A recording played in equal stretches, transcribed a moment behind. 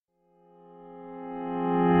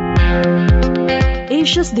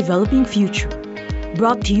Asia's Developing Future,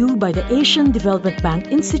 brought to you by the Asian Development Bank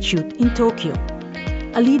Institute in Tokyo,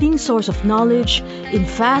 a leading source of knowledge in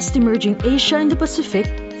fast-emerging Asia and the Pacific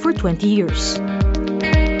for 20 years.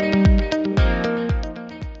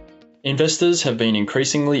 Investors have been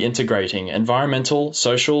increasingly integrating environmental,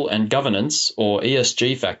 social, and governance, or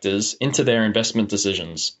ESG factors, into their investment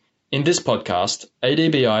decisions. In this podcast,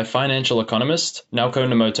 ADBI financial economist Naoko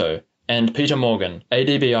Nomoto and Peter Morgan,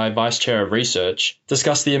 ADBI Vice Chair of Research,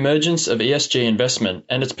 discuss the emergence of ESG investment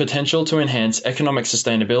and its potential to enhance economic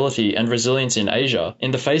sustainability and resilience in Asia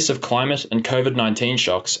in the face of climate and COVID-19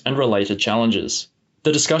 shocks and related challenges.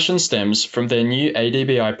 The discussion stems from their new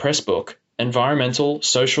ADBI press book, Environmental,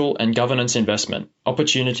 Social and Governance Investment,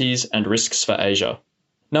 Opportunities and Risks for Asia.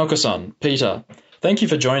 Naoko-san, Peter, thank you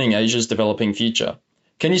for joining Asia's Developing Future.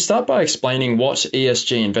 Can you start by explaining what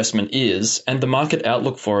ESG investment is and the market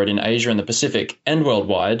outlook for it in Asia and the Pacific and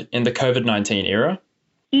worldwide in the COVID-19 era?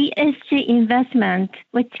 ESG investment,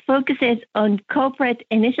 which focuses on corporate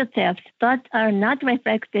initiatives that are not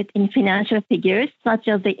reflected in financial figures, such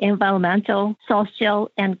as the environmental,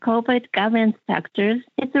 social, and corporate governance factors,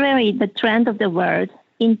 is really the trend of the world.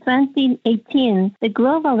 In 2018, the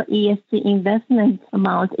global ESG investment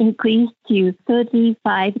amount increased to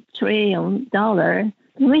 $35 trillion.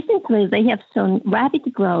 Recently, they have shown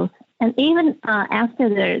rapid growth, and even after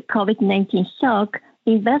the COVID-19 shock,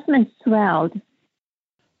 investments swelled.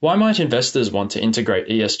 Why might investors want to integrate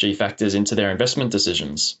ESG factors into their investment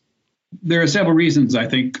decisions? There are several reasons, I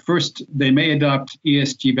think. First, they may adopt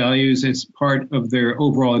ESG values as part of their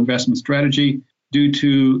overall investment strategy due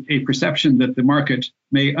to a perception that the market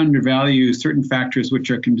may undervalue certain factors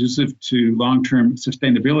which are conducive to long-term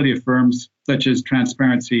sustainability of firms, such as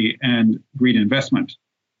transparency and green investment.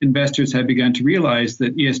 Investors have begun to realize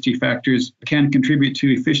that ESG factors can contribute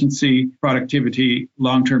to efficiency, productivity,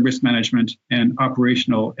 long-term risk management, and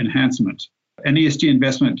operational enhancement. An ESG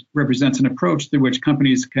investment represents an approach through which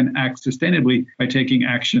companies can act sustainably by taking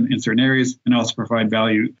action in certain areas and also provide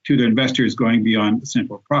value to their investors going beyond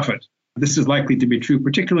simple profit. This is likely to be true,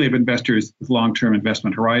 particularly of investors with long-term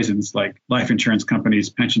investment horizons like life insurance companies,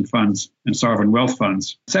 pension funds, and sovereign wealth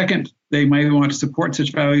funds. Second, they might want to support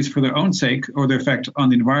such values for their own sake or their effect on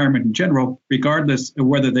the environment in general, regardless of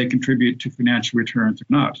whether they contribute to financial returns or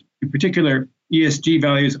not. In particular, ESG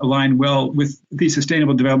values align well with the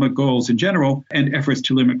Sustainable Development Goals in general and efforts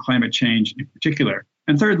to limit climate change in particular.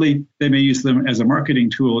 And thirdly, they may use them as a marketing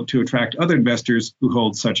tool to attract other investors who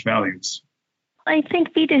hold such values. I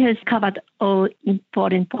think Peter has covered all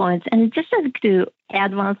important points. And just like to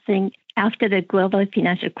add one thing, after the global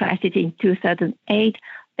financial crisis in 2008,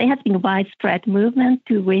 there has been widespread movement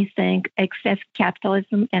to rethink excess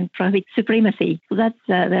capitalism and profit supremacy. So that's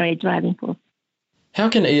very driving force. How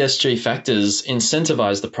can ESG factors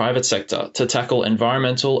incentivize the private sector to tackle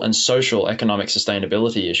environmental and social economic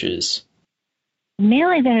sustainability issues?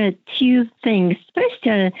 Mainly, there are two things.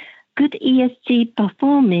 First, good ESG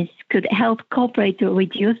performance could help corporate to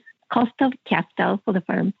reduce cost of capital for the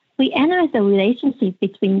firm. We analyze the relationship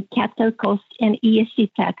between capital costs and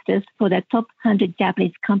ESG factors for the top 100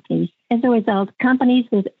 Japanese companies. As a result, companies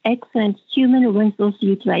with excellent human resource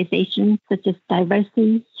utilization, such as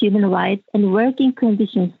diversity, human rights, and working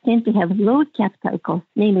conditions tend to have low capital costs,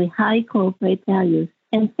 namely high corporate values.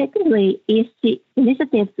 And secondly, ESG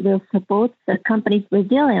initiatives will support the company's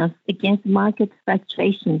resilience against market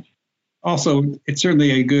fluctuations. Also, it's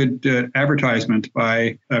certainly a good advertisement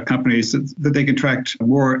by companies that they can attract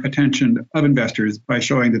more attention of investors by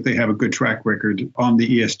showing that they have a good track record on the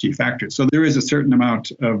ESG factors. So there is a certain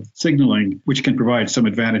amount of signaling which can provide some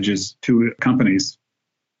advantages to companies.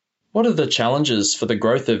 What are the challenges for the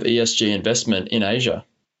growth of ESG investment in Asia?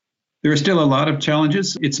 There are still a lot of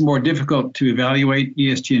challenges. It's more difficult to evaluate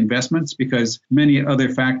ESG investments because many other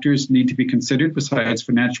factors need to be considered besides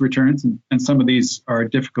financial returns, and some of these are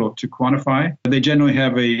difficult to quantify. They generally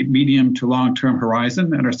have a medium to long-term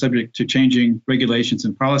horizon and are subject to changing regulations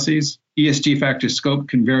and policies. ESG factor scope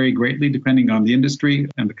can vary greatly depending on the industry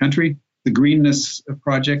and the country. The greenness of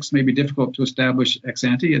projects may be difficult to establish ex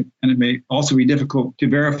ante, and it may also be difficult to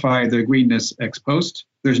verify their greenness ex post.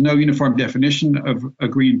 There's no uniform definition of a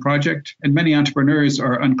green project, and many entrepreneurs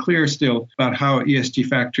are unclear still about how ESG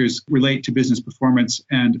factors relate to business performance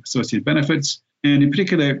and associated benefits. And in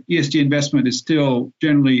particular, ESG investment is still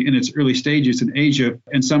generally in its early stages in Asia,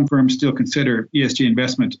 and some firms still consider ESG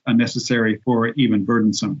investment unnecessary or even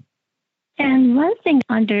burdensome. And one thing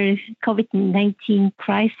under COVID-19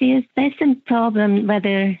 crisis, there's some problem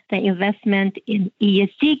whether the investment in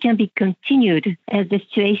ESG can be continued as the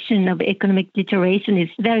situation of economic deterioration is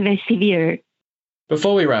very, very severe.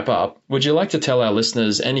 Before we wrap up, would you like to tell our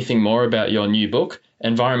listeners anything more about your new book,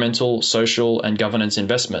 Environmental, Social and Governance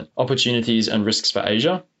Investment, Opportunities and Risks for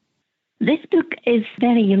Asia? This book is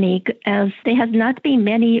very unique as there has not been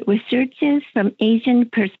many researches from Asian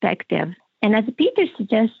perspective. And as Peter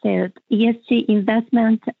suggested, ESG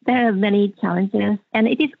investment, there are many challenges, and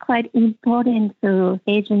it is quite important for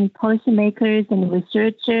Asian policymakers and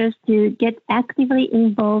researchers to get actively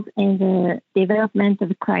involved in the development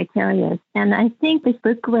of criteria. And I think this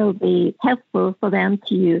book will be helpful for them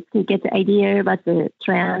to get the idea about the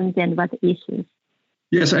trends and what the issues.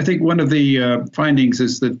 Yes, I think one of the findings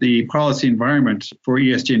is that the policy environment for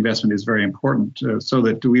ESG investment is very important, so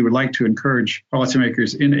that we would like to encourage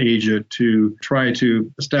policymakers in Asia to try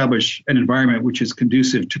to establish an environment which is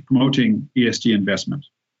conducive to promoting ESG investment.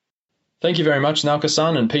 Thank you very much,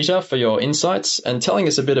 Naoka-san and Peter, for your insights and telling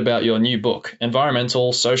us a bit about your new book,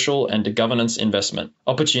 Environmental, Social and Governance Investment,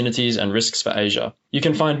 Opportunities and Risks for Asia. You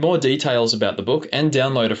can find more details about the book and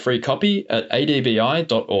download a free copy at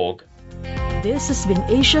adbi.org. This has been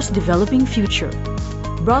Asia's Developing Future,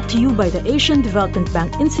 brought to you by the Asian Development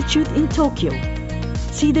Bank Institute in Tokyo.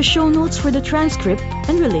 See the show notes for the transcript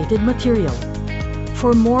and related material.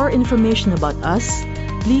 For more information about us,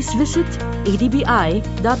 please visit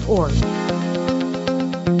adbi.org.